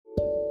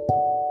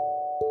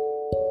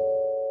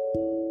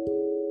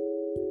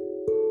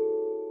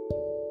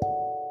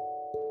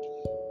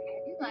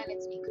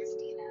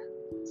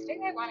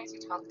wanted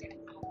to talk to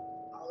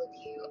all of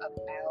you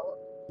about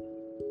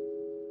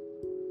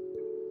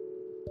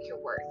your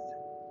worth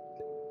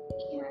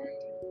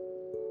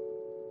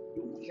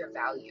and your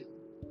value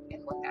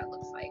and what that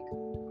looks like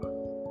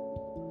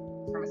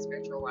from a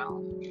spiritual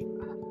realm,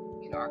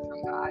 or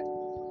from God.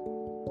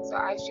 So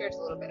I've shared a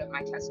little bit of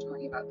my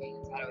testimony about being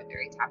inside of a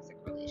very toxic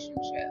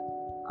relationship,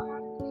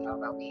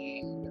 about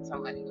being with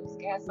someone who was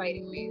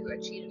gaslighting me, who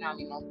had cheated on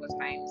me multiple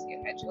times, he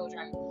had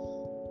children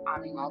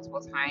on me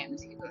multiple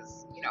times. He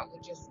was,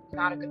 just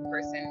not a good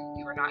person.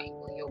 We were not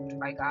equally yoked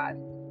by God.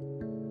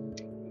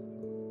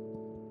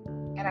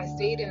 And I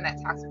stayed in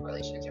that toxic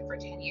relationship for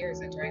 10 years.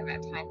 And during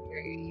that time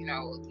period,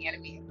 the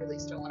enemy had really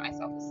stolen my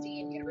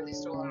self-esteem. He had really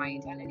stolen my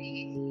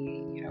identity.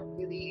 He,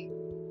 really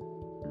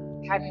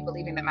had me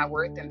believing that my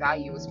worth and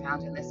value was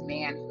found in this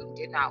man who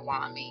did not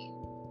want me,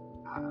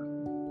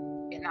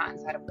 and not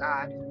inside of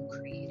God who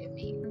created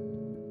me,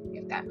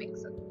 if that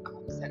makes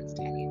sense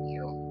to any of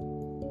you.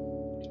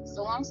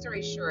 So long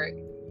story short,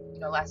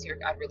 last year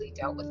God really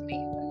dealt with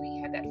me when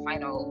we had that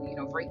final,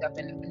 breakup.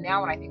 And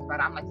now when I think about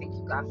it, I'm like, thank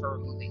you, God, for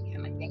removing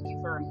him. Like, thank you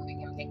for removing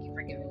him. Thank you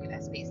for giving me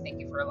that space. Thank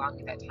you for allowing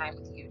me that time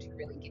with you to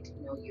really get to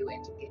know you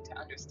and to get to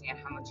understand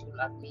how much you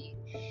love me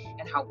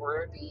and how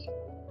worthy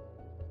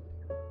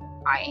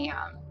I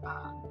am.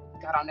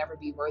 God, I'll never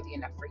be worthy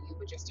enough for you,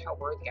 but just how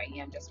worthy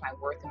I am, just my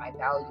worth and my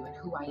value and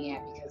who I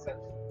am because of,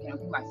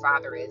 who my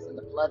father is and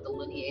the blood, the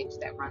lineage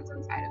that runs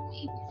inside of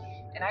me.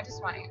 And I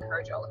just want to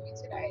encourage all of you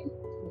today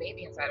who may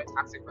be inside of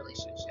toxic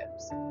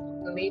relationships,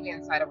 who may be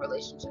inside of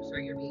relationships where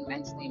you're being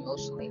mentally,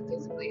 emotionally, and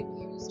physically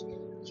abused.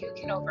 You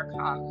can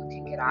overcome, you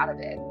can get out of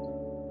it.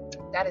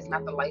 That is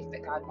not the life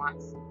that God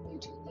wants you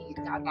to lead.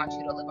 God wants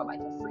you to live a life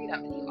of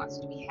freedom, and he wants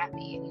you to be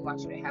happy, and he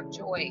wants you to have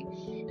joy.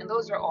 And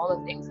those are all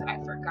the things that I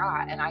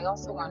forgot. And I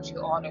also want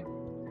you all to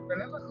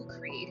remember who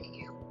created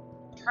you.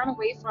 Turn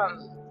away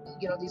from,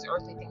 these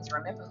earthly things.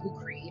 Remember who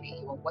created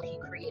you and what he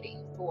created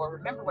you for.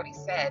 Remember what he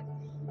said,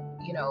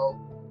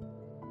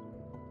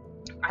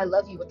 I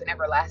love you with an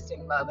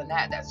everlasting love. And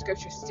that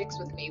scripture sticks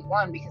with me.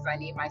 One, because I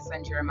named my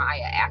son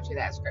Jeremiah after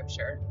that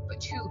scripture.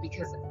 But two,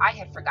 because I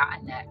had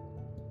forgotten that.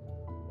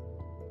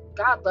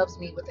 God loves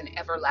me with an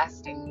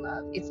everlasting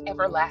love. It's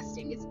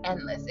everlasting. It's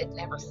endless. It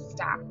never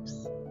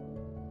stops.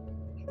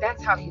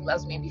 That's how he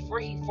loves me. And before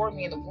he formed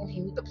me in the womb,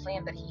 he knew the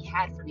plan that he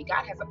had for me.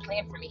 God has a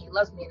plan for me. He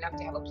loves me enough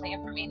to have a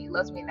plan for me. And he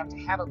loves me enough to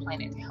have a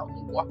plan and to help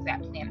me walk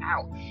that plan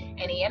out.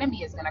 And the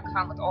enemy is going to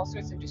come with all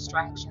sorts of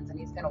distractions. And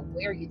he's going to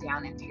wear you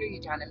down and tear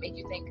you down and make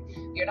you think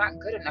you're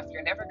not good enough.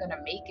 You're never going to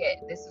make it.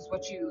 This is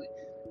what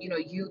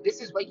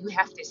this is what you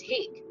have to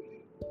take.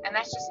 And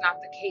that's just not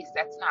the case.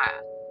 That's not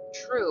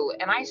true.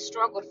 And I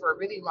struggled for a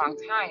really long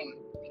time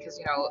because,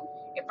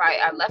 if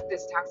I left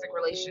this toxic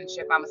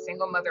relationship, I'm a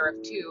single mother of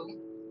two.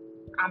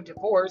 I'm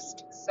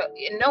divorced. So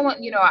and no one,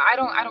 I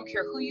don't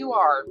care who you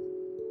are.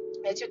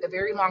 It took a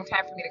very long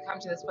time for me to come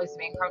to this place of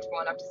being comfortable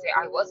enough to say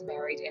I was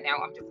married and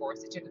now I'm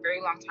divorced. It took a very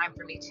long time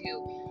for me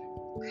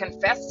to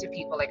confess to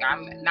people. Like,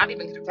 I'm not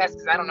even confess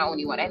because I don't know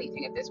anyone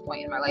anything at this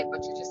point in my life,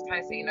 but to just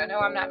kind of say, no,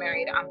 I'm not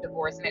married, I'm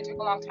divorced. And it took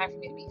a long time for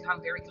me to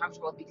become very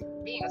comfortable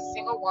being a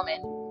single woman,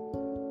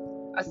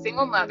 a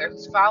single mother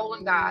who's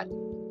following God.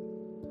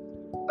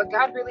 But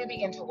God really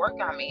began to work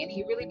on me, and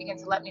he really began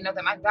to let me know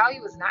that my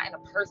value is not in a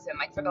person.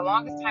 Like, for the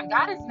longest time,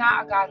 God is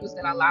not a God who's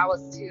going to allow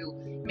us to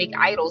make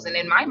idols. And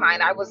in my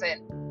mind, I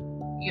wasn't,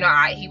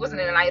 he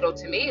wasn't an idol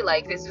to me.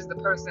 Like, this is the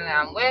person that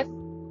I'm with.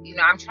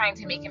 I'm trying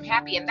to make him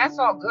happy, and that's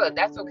all good.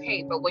 That's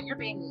okay. But when you're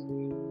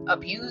being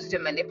abused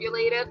and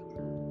manipulated,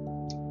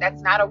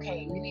 that's not okay.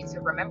 You need to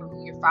remember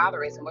who your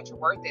father is and what your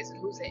worth is and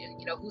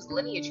whose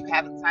lineage you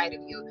have inside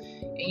of you.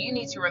 And you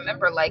need to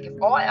remember, like, if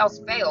all else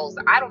fails,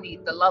 I don't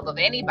need the love of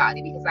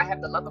anybody because I have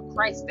the love of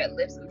Christ that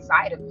lives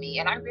inside of me.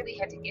 And I really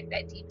had to get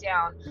that deep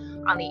down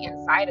on the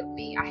inside of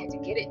me. I had to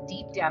get it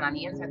deep down on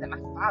the inside that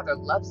my father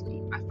loves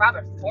me. My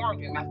father formed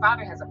me. My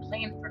father has a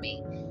plan for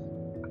me.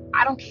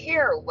 I don't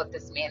care what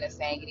this man is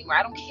saying anymore.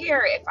 I don't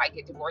care if I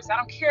get divorced. I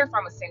don't care if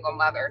I'm a single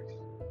mother.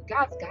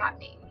 God's got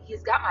me.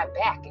 He's got my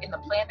back, and the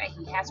plan that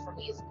he has for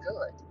me is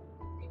good.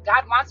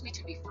 God wants me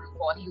to be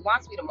fruitful, and he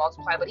wants me to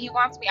multiply, but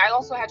I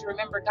also had to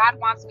remember God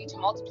wants me to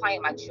multiply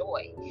in my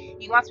joy.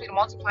 He wants me to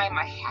multiply in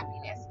my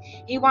happiness.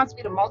 He wants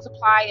me to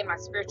multiply in my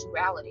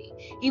spirituality.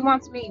 He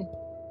wants me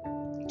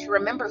to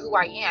remember who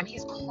I am.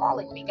 He's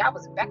calling me. God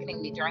was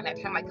beckoning me during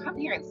that time, like, come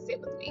here and sit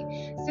with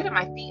me. Sit at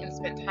my feet and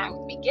spend time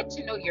with me. Get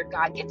to know your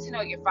God. Get to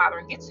know your Father,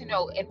 and get to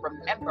know and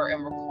remember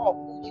and recall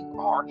who you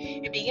are.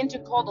 And begin to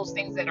call those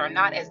things that are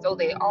not as though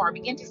they are.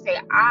 Begin to say,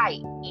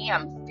 I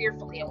am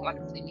fearfully and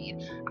wonderfully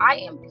made. I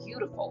am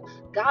beautiful.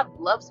 God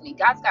loves me.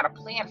 God's got a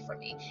plan for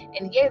me.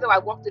 And yea, though I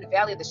walk through the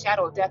valley of the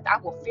shadow of death, I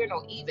will fear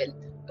no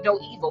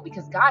evil,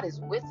 because God is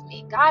with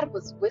me. God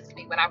was with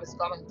me when I was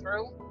going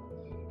through,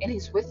 and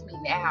he's with me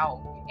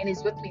now. And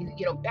he's with me,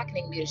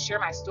 beckoning me to share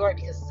my story,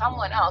 because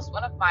someone else,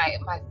 one of my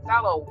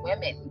fellow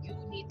women, you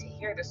need to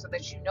hear this so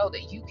that you know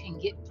that you can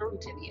get through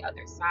to the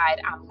other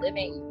side. I'm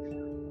living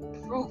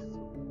proof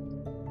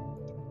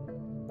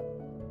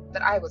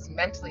that I was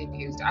mentally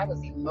abused, I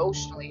was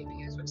emotionally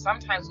abused, which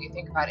sometimes when you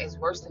think about it is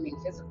worse than being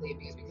physically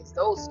abused, because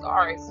those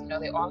scars,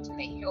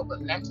 they heal,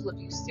 but mental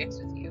abuse sticks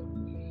with you.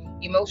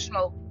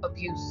 Emotional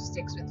abuse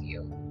sticks with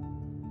you.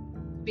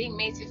 Being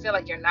made to feel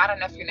like you're not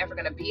enough, you're never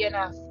going to be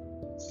enough,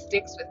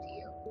 sticks with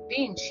you.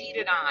 Being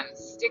cheated on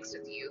sticks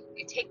with you.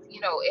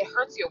 It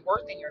hurts your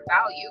worth and your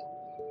value.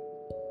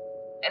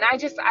 And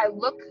I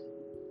look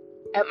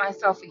at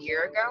myself a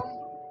year ago,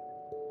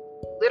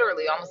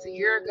 literally almost a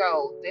year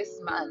ago this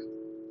month,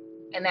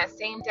 and that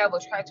same devil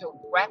tried to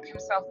wrap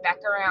himself back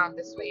around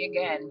this way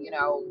again,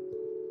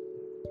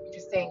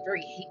 just saying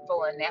very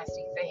hateful and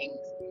nasty things.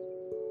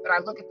 But I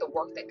look at the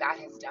work that God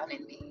has done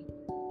in me,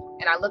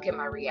 and I look at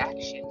my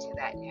reaction to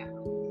that now.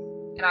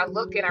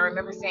 And I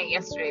remember saying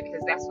yesterday,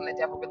 because that's when the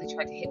devil really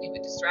tried to hit me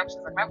with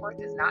distractions, like, my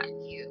worth is not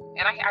in you.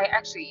 And I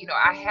actually,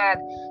 I had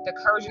the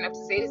courage enough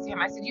to say this to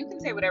him. I said, you can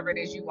say whatever it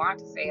is you want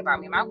to say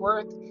about me. My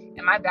worth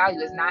and my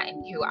value is not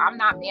in you. I'm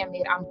not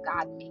man-made, I'm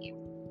God-made.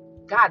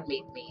 God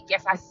made me.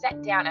 Yes, I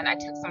sat down and I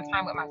took some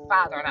time with my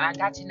Father, and I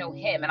got to know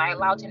him, and I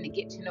allowed him to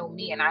get to know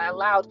me, and I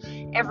allowed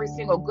every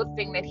single good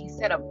thing that he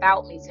said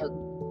about me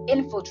to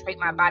infiltrate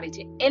my body,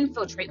 to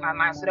infiltrate my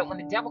mind, so that when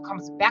the devil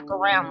comes back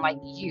around like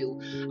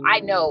you, I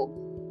know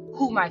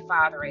who my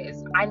Father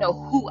is. I know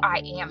who I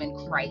am in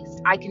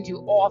Christ. I can do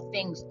all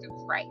things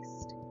through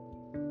Christ.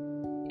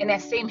 And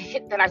that same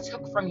hit that I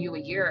took from you a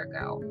year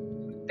ago,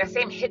 that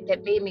same hit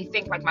that made me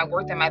think like my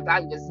worth and my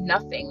value was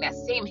nothing, that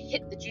same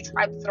hit that you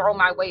tried to throw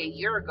my way a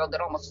year ago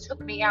that almost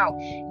took me out,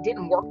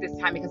 didn't work this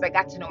time because I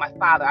got to know my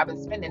Father. I've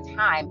been spending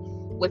time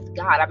with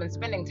God. I've been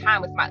spending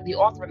time with the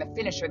author and the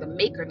finisher, the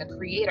maker and the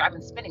creator. I've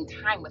been spending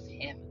time with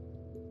him.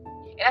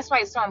 And that's why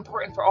it's so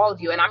important for all of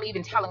you. And I'm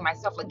even telling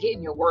myself, like, get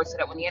in your word so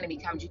that when the enemy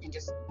comes, you can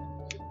just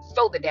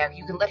throw the devil.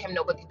 You can let him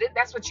know, but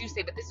that's what you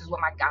say, but this is what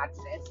my God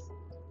says.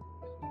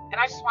 And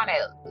I just want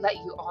to let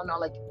you all know,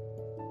 like,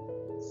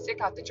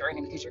 stick out the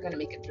journey, because you're going to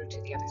make it through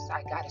to the other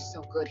side. God is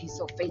so good. He's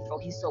so faithful.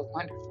 He's so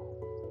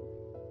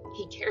wonderful.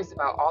 He cares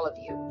about all of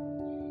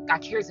you.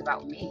 God cares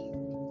about me.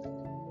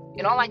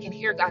 And all I can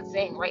hear God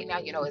saying right now,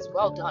 is,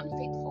 well done,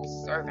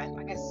 faithful servant.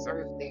 Like, I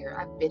served there.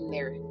 I've been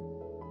there.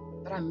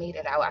 But I made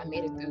it out. I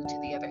made it through to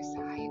the other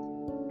side.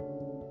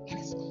 And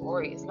it's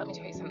glorious. Let me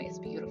tell you something. It's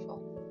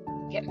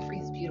beautiful. Getting free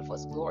is beautiful.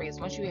 It's glorious.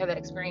 Once you have that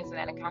experience and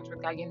that encounter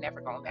with God, you're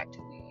never going back to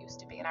who you used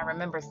to be. And I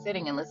remember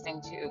sitting and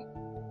listening to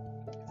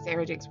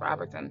Sarah Jakes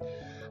Roberts and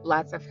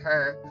lots of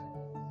her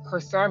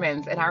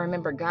sermons, and I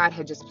remember God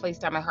had just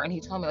placed on my heart, and he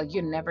told me, like,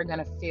 you're never going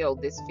to feel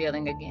this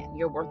feeling again.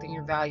 Your worth and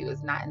your value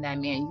is not in that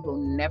man. You will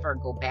never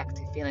go back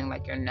to feeling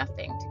like you're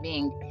nothing, to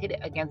being pitted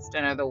against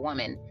another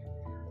woman,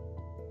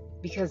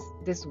 because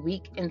this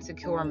weak,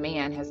 insecure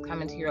man has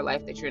come into your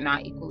life that you're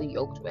not equally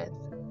yoked with,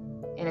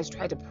 and has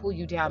tried to pull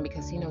you down,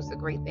 because he knows the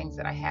great things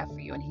that I have for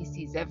you, and he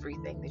sees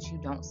everything that you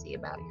don't see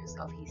about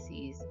yourself. He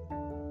sees.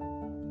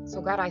 So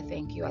God, I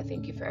thank you. I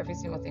thank you for every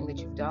single thing that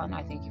you've done.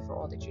 I thank you for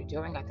all that you're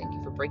doing. I thank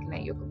you for breaking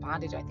that yoke of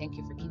bondage. I thank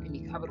you for keeping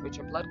me covered with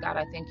your blood, God.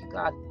 I thank you,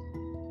 God,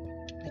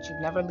 that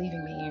you're never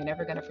leaving me. You're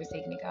never going to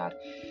forsake me, God.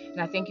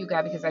 And I thank you,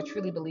 God, because I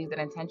truly believe that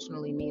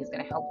intentionally me is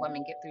going to help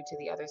women get through to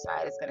the other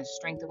side. It's going to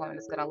strengthen women.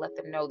 It's going to let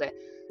them know that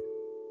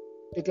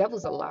the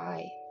devil's a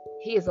lie.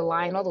 He is a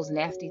lie, and all those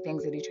nasty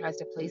things that he tries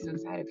to place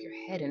inside of your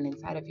head and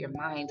inside of your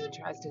mind, and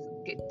tries to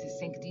get to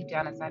sink deep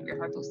down inside of your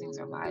heart, those things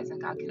are lies,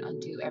 and God can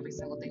undo every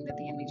single thing that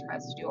the enemy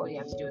tries to do. All you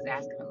have to do is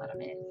ask him and let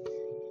him in.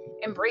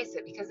 Embrace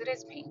it, because it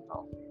is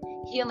painful.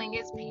 Healing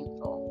is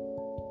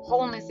painful.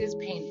 Wholeness is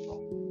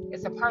painful.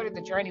 It's a part of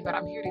the journey, but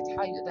I'm here to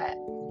tell you that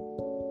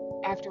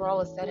after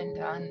all is said and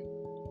done,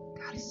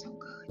 God is so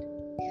good,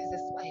 because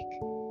it's like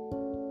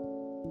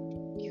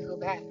you go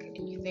back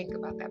and you think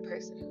about that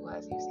person who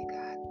was, and you say,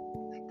 God,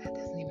 that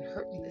doesn't even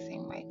hurt me the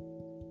same way.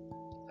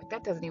 Like,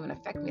 that doesn't even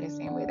affect me the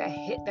same way. That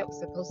hit that was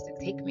supposed to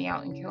take me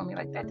out and kill me,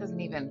 like, that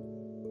doesn't even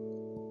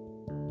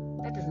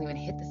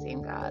hit the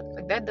same, God.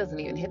 Like, that doesn't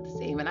even hit the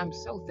same. And I'm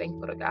so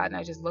thankful to God. And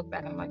I just look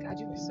back and I'm like, God,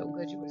 you were so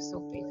good. You were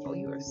so faithful.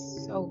 You were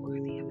so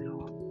worthy of it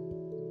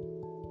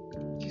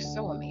all. You're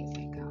so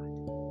amazing, God.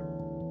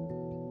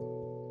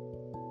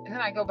 And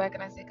then I go back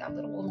and I say, God,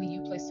 little old me,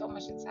 you place so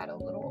much inside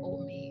of little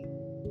old me.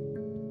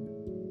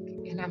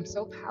 And I'm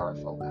so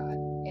powerful, God.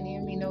 And the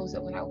enemy knows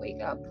that when I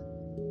wake up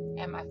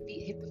and my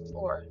feet hit the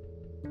floor,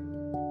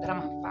 that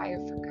I'm on fire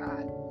for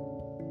God.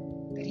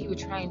 That he would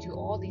try and do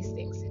all these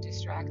things to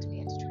distract me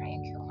and to try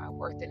and kill my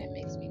worth. And it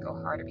makes me go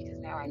harder, because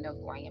now I know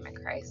who I am in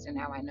Christ, and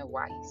now I know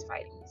why he's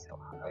fighting me so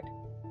hard.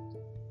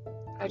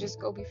 I just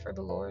go before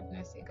the Lord and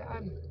I say,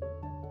 God,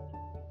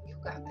 you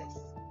got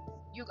this.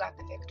 You got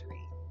the victory.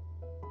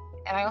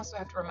 And I also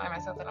have to remind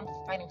myself that I'm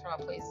fighting from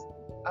a place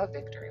of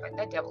victory. Like,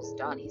 that devil's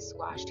done. He's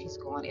squashed. He's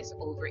gone. It's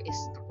over.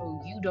 It's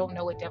through. You don't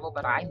know it, devil,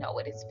 but I know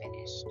it. It's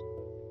finished.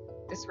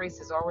 This race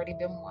has already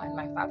been won.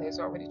 My Father has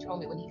already told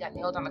me when he got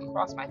nailed on the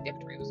cross, my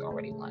victory was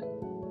already won.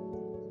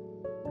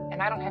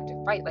 And I don't have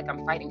to fight like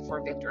I'm fighting for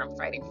a victory. I'm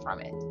fighting from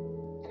it.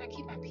 And I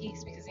keep my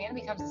peace, because the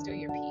enemy comes to steal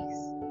your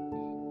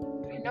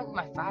peace. But I know who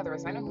my Father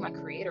is. I know who my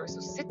Creator is. So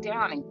sit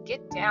down and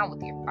get down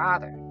with your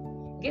Father.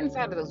 Get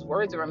inside of those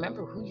words and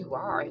remember who you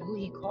are and who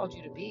he called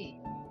you to be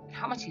and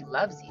how much he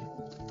loves you.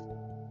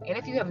 And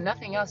if you have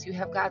nothing else, you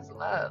have God's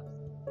love.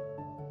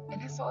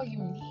 And that's all you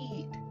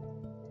need.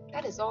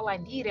 That is all I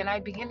need. And I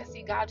begin to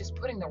see God just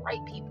putting the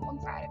right people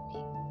inside of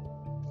me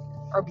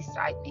or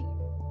beside me.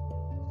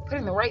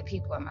 Putting the right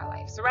people in my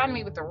life. Surrounding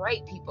me with the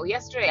right people.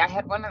 Yesterday, I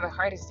had one of the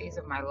hardest days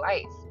of my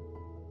life.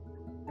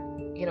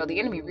 You know, the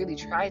enemy really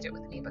tried it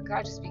with me, but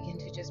God just began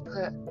to just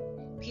put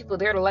people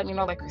there to let me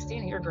know, like,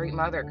 Christina, you're a great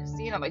mother.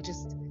 Christina, like,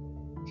 just,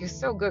 you're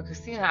so good.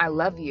 Christina, I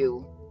love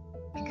you.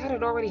 And God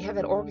had already had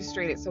that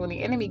orchestrated. So when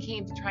the enemy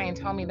came to try and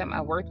tell me that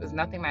my worth was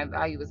nothing, my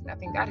value was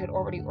nothing, God had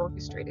already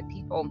orchestrated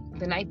people.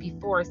 The night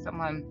before,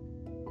 someone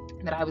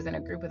that I was in a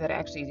group with had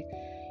actually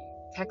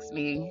texted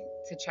me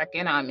to check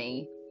in on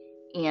me.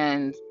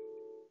 And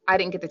I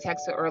didn't get the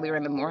text till earlier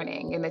in the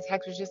morning. And the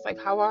text was just like,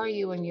 how are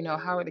you? And, you know,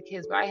 how are the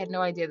kids? But I had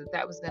no idea that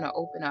that was going to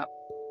open up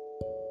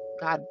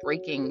God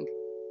breaking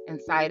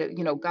inside of,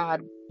 you know,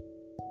 God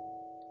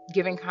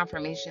giving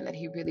confirmation that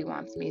he really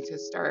wants me to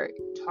start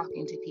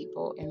talking to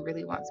people and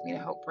really wants me to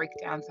help break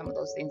down some of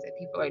those things that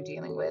people are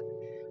dealing with.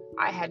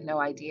 I had no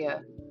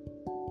idea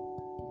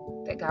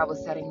that God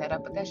was setting that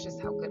up, but that's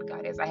just how good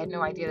God is. I had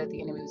no idea that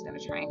the enemy was going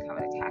to try and come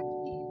and attack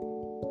me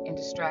and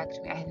distract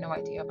me. I had no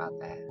idea about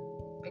that.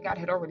 But God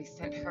had already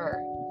sent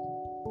her.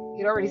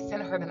 He'd already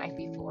sent her the night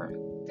before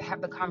to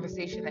have the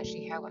conversation that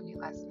she had with me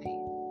last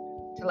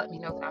night, to let me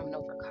know that I'm an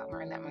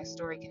overcomer and that my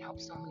story can help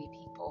so many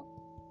people.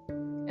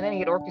 And then he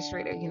had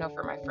orchestrated, you know,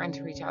 for my friend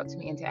to reach out to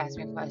me and to ask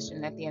me a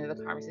question at the end of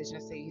the conversation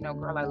to say, you know,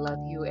 girl, I love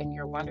you and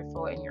you're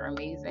wonderful and you're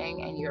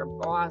amazing and you're a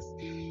boss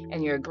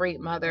and you're a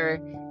great mother.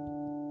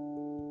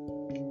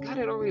 God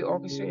had already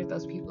orchestrated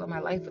those people in my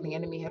life, and the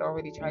enemy had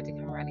already tried to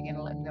come around again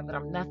and let me know that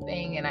I'm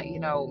nothing, and I, you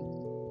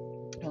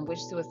know, and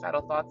wish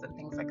suicidal thoughts and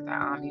things like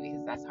that on me,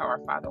 because that's how our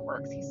Father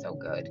works. He's so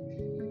good.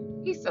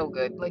 He's so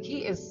good. Like,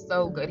 he is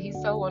so good.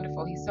 He's so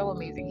wonderful. He's so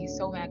amazing. He's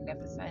so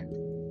magnificent.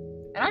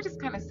 And I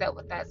just kind of sat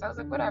with that. So I was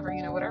like, whatever,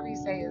 you know, whatever you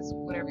say is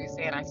whatever you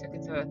say. And I took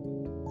it to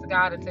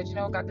God and said, you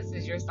know, God, this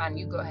is your son.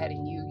 You go ahead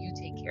and you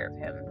take care of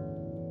him.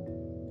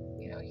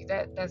 You know,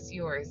 that's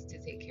yours to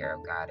take care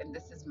of, God, and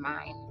this is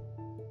mine.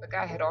 But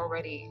God had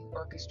already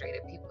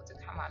orchestrated people to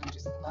come on and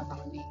just love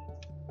on me.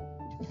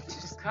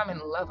 To just come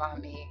and love on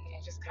me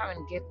and just come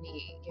and give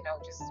me, you know,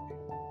 just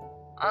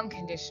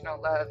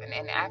unconditional love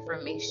and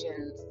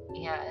affirmations.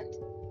 And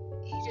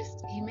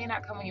he may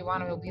not come when you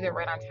want him, he'll be there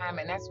right on time.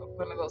 And that's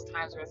one of those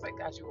times where it's like,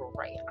 God, you were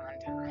right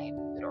on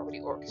time. It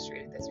already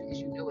orchestrated this because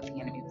you knew what the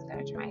enemy was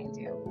going to try and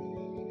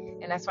do.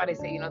 And that's why they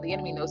say, you know, the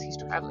enemy knows he's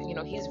traveling, you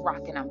know, he's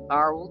rocking on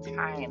borrowed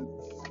time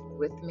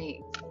with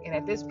me. And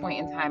at this point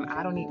in time,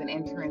 I don't even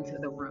enter into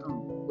the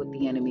room with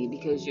the enemy,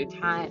 because your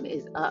time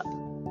is up.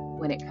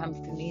 When it comes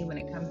to me, when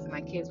it comes to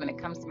my kids, when it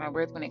comes to my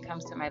worth, when it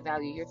comes to my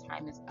value, your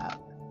time is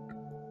up.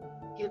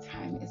 Your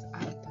time is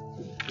up.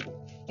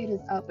 It is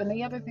up. And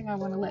the other thing I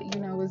want to let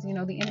you know is, you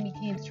know, the enemy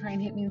came to try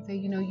and hit me and say,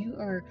 you know, you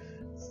are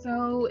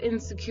so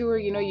insecure.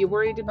 You know, you're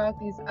worried about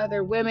these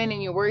other women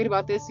and you're worried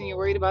about this and you're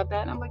worried about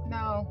that. And I'm like,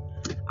 no,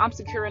 I'm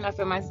secure enough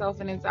in myself.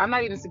 And I'm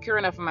not even secure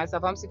enough in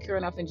myself. I'm secure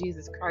enough in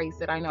Jesus Christ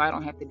that I know I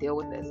don't have to deal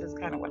with this. That's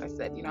kind of what I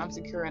said. You know, I'm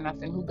secure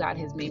enough in who God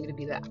has made me to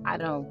be, that I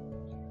know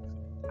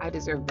I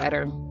deserve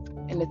better.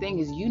 And the thing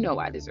is, you know,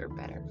 I deserve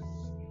better.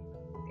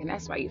 And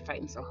that's why you're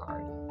fighting so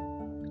hard.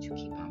 But you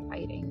keep on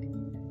fighting.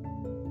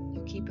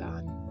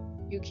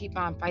 You keep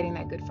on fighting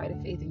that good fight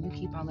of faith, and you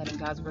keep on letting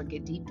God's word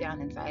get deep down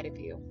inside of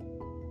you.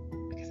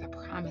 Because I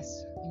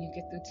promise, when you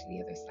get through to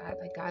the other side,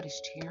 like, God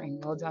is cheering,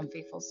 well done,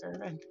 faithful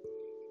servant.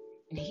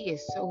 And he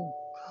is so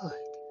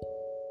good.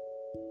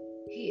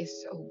 He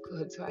is so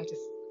good. So I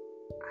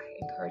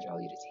encourage all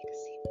of you to take a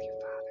seat with your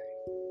Father.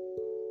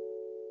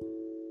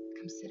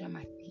 Come sit at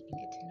my feet and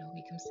get to know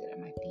me. Come sit at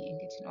my feet and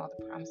get to know all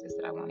the promises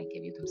that I want to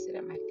give you. Come sit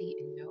at my feet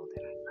and know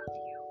that I love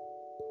you.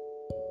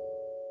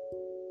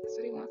 That's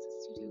what he wants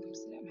us to do. Come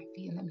sit at my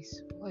feet and let me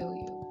spoil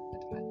you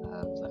with my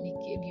love. Let me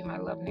give you my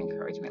love and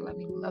encouragement. Let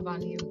me love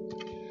on you.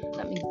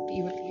 Let me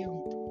be with you.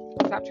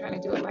 Stop trying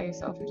to do it by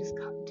yourself and just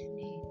come to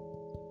me.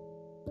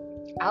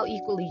 I'll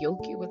equally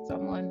yoke you with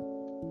someone.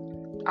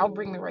 I'll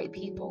bring the right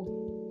people.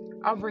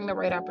 I'll bring the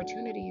right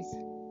opportunities.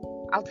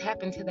 I'll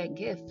tap into that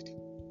gift.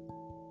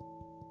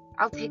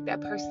 I'll take that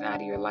person out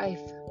of your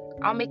life.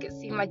 I'll make it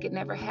seem like it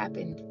never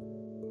happened.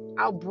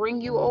 I'll bring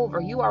you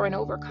over. You are an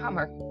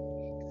overcomer,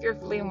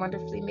 fearfully and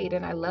wonderfully made,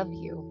 and I love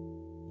you.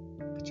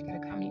 But you gotta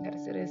come, you gotta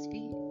sit at his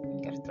feet, and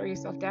you gotta throw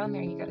yourself down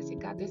there, and you gotta say,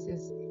 God, this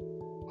is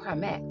where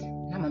I'm at,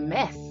 and I'm a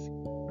mess.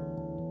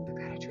 But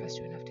God, I trust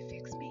you enough to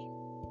fix me,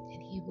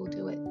 and he will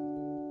do it.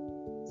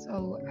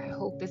 So I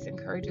hope this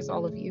encourages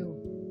all of you,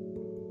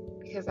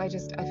 because I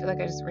feel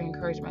like I just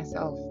re-encourage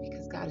myself,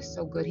 because God is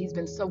so good. He's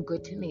been so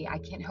good to me. I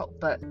can't help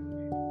but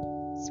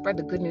spread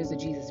the good news of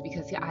Jesus,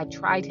 because I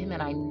tried him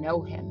and I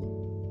know him.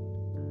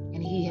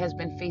 And he has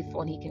been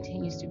faithful, and he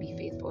continues to be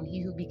faithful. And he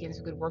who begins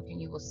a good work in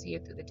you will see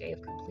it through the day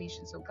of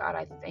completion. So God,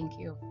 I thank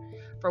you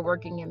for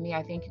working in me.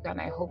 I thank you, God,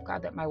 and I hope,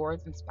 God, that my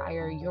words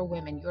inspire your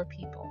women, your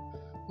people,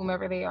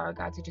 whomever they are,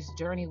 God, to just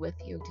journey with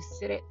you, to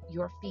sit at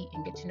your feet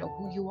and get to know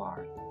who you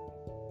are.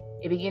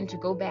 And begin to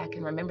go back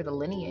and remember the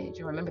lineage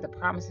and remember the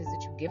promises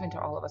that you've given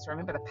to all of us.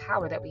 Remember the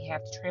power that we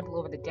have to trample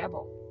over the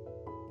devil.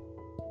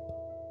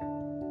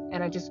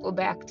 And I just go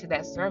back to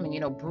that sermon,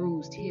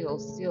 bruised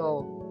heels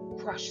still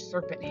crush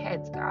serpent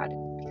heads, God,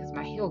 because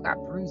my heel got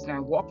bruised and I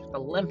walked with a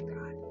limp,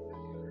 God.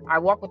 I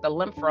walked with a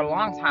limp for a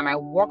long time. I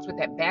walked with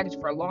that baggage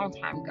for a long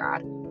time,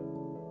 God.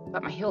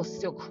 But my heel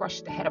still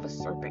crushed the head of a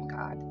serpent,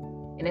 God.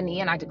 And in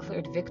the end, I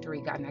declared victory,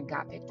 God, and I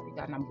got victory,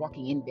 God, and I'm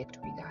walking in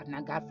victory, God.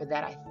 And God, for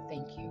that, I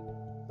thank you.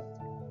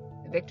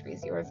 The victory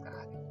is yours,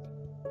 God.